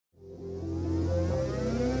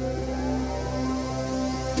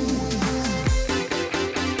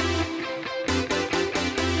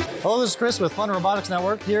Hello, this is Chris with Fun Robotics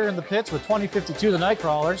Network here in the pits with 2052, the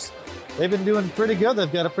KnightKrawlers. They've been doing pretty good. They've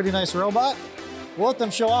got a pretty nice robot. We'll let them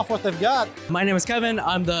show off what they've got. My name is Kevin.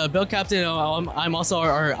 I'm the build captain. I'm also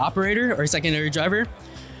our operator or secondary driver.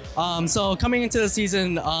 So coming into the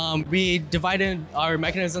season, we divided our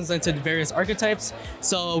mechanisms into various archetypes.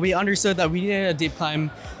 So we understood that we needed a deep climb.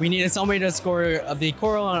 We needed some way to score the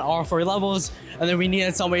coral on all 4 levels. And then we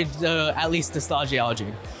needed some way to at least dislodge the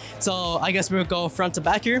algae. So I guess we'll go front to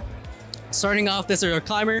back here. Starting off, this is our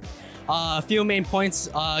climber. A few main points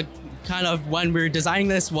kind of when we were designing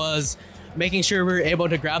this was making sure we were able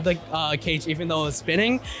to grab the cage even though it's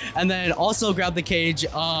spinning, and then also grab the cage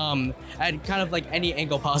at kind of like any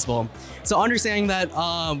angle possible. So understanding that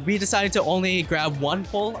we decided to only grab one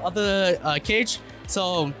pole of the cage.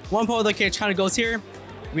 So one pole of the cage kind of goes here.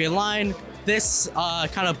 We align. This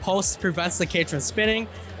kind of post prevents the cage from spinning,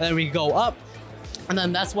 and then we go up, and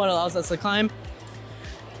then that's what allows us to climb.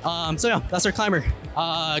 So yeah, that's our climber.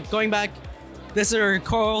 Going back, this is our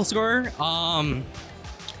coral scorer.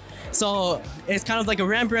 So it's kind of like a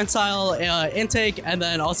Rembrandt style intake and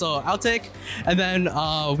then also outtake. And then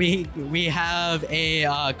we have a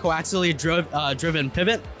coaxially driven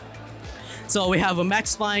pivot. So we have a mech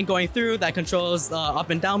spline going through that controls the up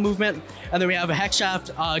and down movement. And then we have a hex shaft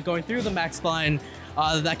going through the mech spline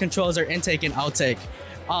that controls our intake and outtake.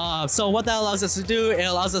 So what that allows us to do, it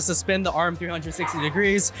allows us to spin the arm 360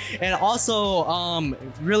 degrees, and also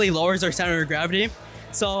really lowers our center of gravity.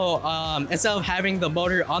 So instead of having the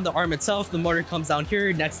motor on the arm itself, the motor comes down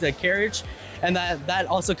here next to the carriage, and that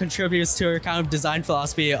also contributes to our kind of design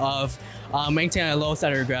philosophy of maintaining a low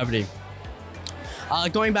center of gravity.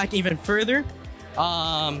 Going back even further,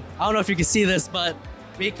 I don't know if you can see this, but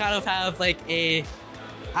we kind of have like a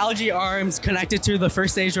algae arms connected to the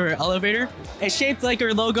first stage of our elevator. It's shaped like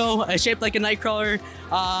our logo, it's shaped like a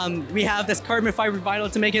KnightKrawler. We have this carbon fiber vinyl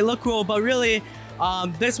to make it look cool, but really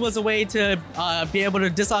this was a way to be able to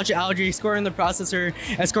dislodge the algae, scoring the processor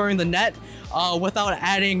and scoring the net without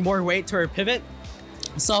adding more weight to our pivot.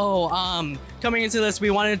 So coming into this,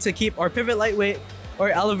 we wanted to keep our pivot lightweight, our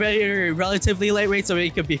elevator relatively lightweight so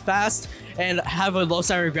it could be fast and have a low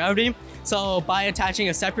center of gravity. So by attaching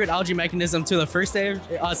a separate algae mechanism to the first stage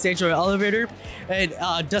of our elevator,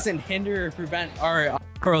 it doesn't hinder or prevent our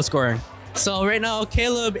coral scoring. So right now,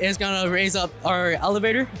 Caleb is gonna raise up our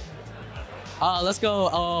elevator. Let's go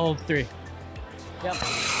all 3. Yep.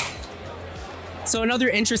 So another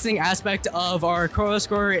interesting aspect of our coral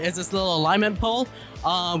scorer is this little alignment pole.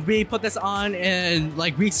 We put this on in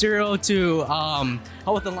like week 0 to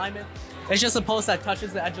help with alignment. It's just a post that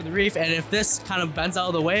touches the edge of the reef, and if this kind of bends out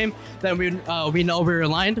of the way, then we know we're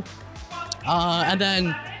aligned. And then,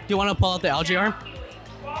 do you want to pull out the algae arm?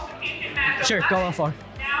 Sure, go on far.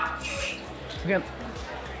 Okay.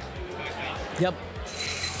 Yep.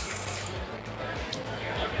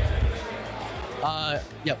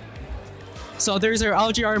 Yep. So there's our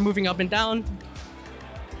algae arm moving up and down.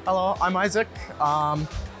 Hello, I'm Isaac.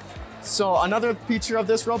 So another feature of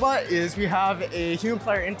this robot is we have a human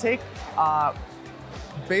player intake.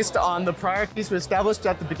 Based on the priorities we established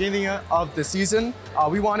at the beginning of the season,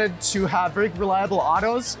 we wanted to have very reliable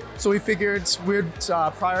autos, so we figured we'd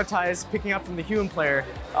prioritize picking up from the human player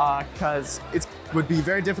because it would be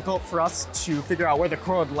very difficult for us to figure out where the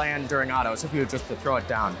coral would land during autos if we were just to throw it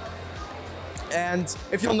down. And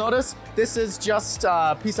if you'll notice, this is just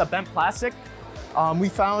a piece of bent plastic. We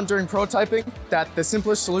found during prototyping that the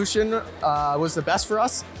simplest solution was the best for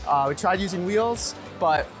us. We tried using wheels,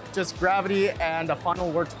 but just gravity and a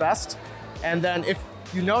funnel worked best. And then if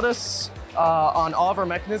you notice on all of our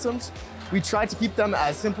mechanisms, we tried to keep them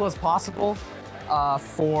as simple as possible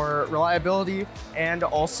for reliability and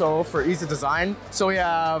also for ease of design. So we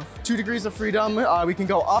have 2 degrees of freedom. We can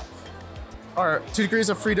go up, or 2 degrees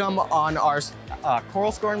of freedom on our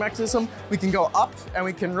coral scoring mechanism. We can go up and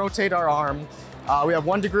we can rotate our arm. We have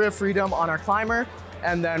 1 degree of freedom on our climber,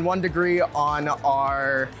 and then 1 degree on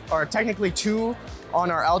our, or technically 2 on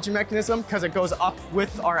our algae mechanism, because it goes up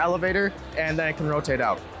with our elevator and then it can rotate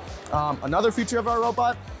out. Another feature of our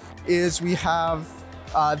robot is we have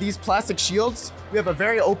these plastic shields. We have a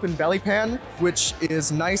very open belly pan, which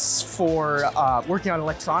is nice for working on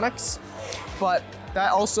electronics, but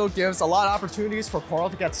that also gives a lot of opportunities for coral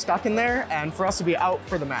to get stuck in there and for us to be out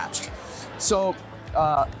for the match. So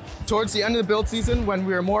towards the end of the build season, when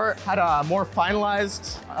we were had a more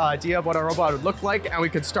finalized idea of what our robot would look like and we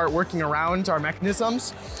could start working around our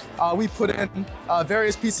mechanisms, we put in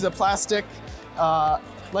various pieces of plastic,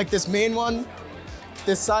 like this main one,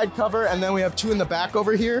 this side cover, and then we have 2 in the back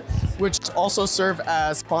over here, which also serve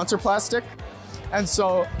as sponsor plastic. And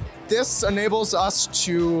so this enables us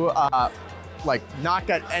to like not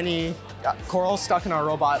get any coral stuck in our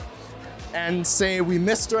robot. And say we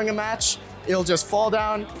miss during a match, it'll just fall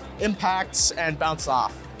down, impact, and bounce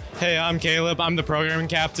off. Hey, I'm Caleb. I'm the programming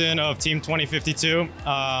captain of Team 2052, and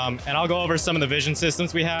I'll go over some of the vision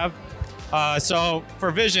systems we have. So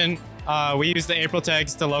for vision, we use the April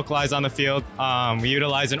tags to localize on the field. We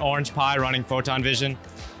utilize an orange pie running photon vision.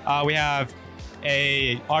 We have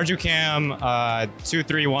a ArduCam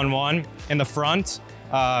 2311 in the front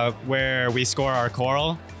where we score our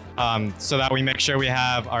coral, so that we make sure we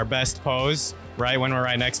have our best pose right when we're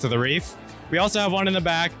right next to the reef. We also have one in the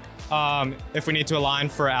back if we need to align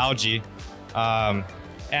for algae.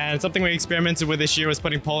 And something we experimented with this year was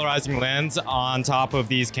putting polarizing lens on top of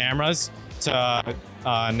these cameras to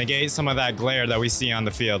negate some of that glare that we see on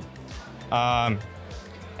the field.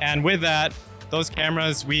 And with that, those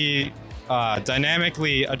cameras, we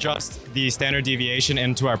dynamically adjust the standard deviation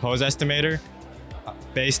into our pose estimator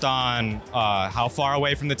based on how far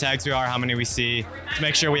away from the tags we are, how many we see, to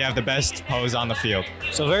make sure we have the best pose on the field.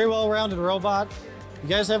 So very well-rounded robot. You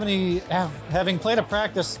guys have having played a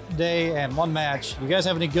practice day and one match, you guys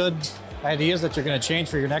have any good ideas that you're going to change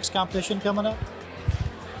for your next competition coming up?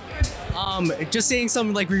 Just seeing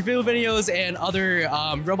some like review videos and other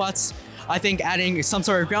robots, I think adding some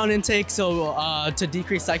sort of ground intake to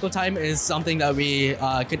decrease cycle time is something that we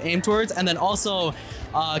could aim towards, and then also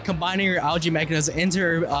combining your algae mechanism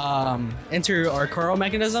into our coral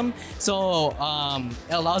mechanism, so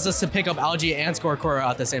it allows us to pick up algae and score coral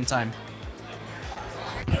at the same time.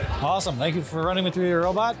 Awesome. Thank you for running me through your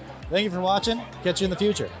robot. Thank you for watching. Catch you in the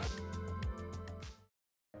future.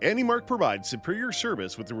 AndyMark provides superior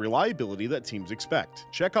service with the reliability that teams expect.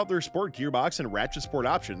 Check out their sport gearbox and ratchet sport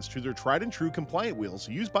options to their tried and true compliant wheels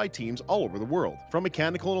used by teams all over the world. From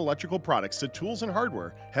mechanical and electrical products to tools and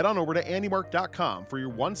hardware, head on over to andymark.com for your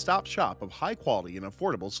one-stop shop of high quality and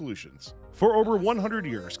affordable solutions. For over 100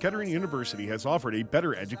 years, Kettering University has offered a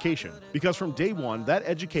better education because from day one, that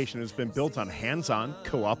education has been built on hands-on,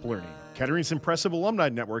 co-op learning. Kettering's impressive alumni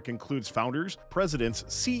network includes founders, presidents,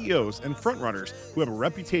 CEOs, and frontrunners who have a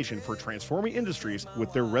reputation for transforming industries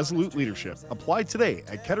with their resolute leadership. Apply today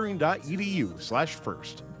at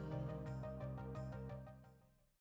kettering.edu/first.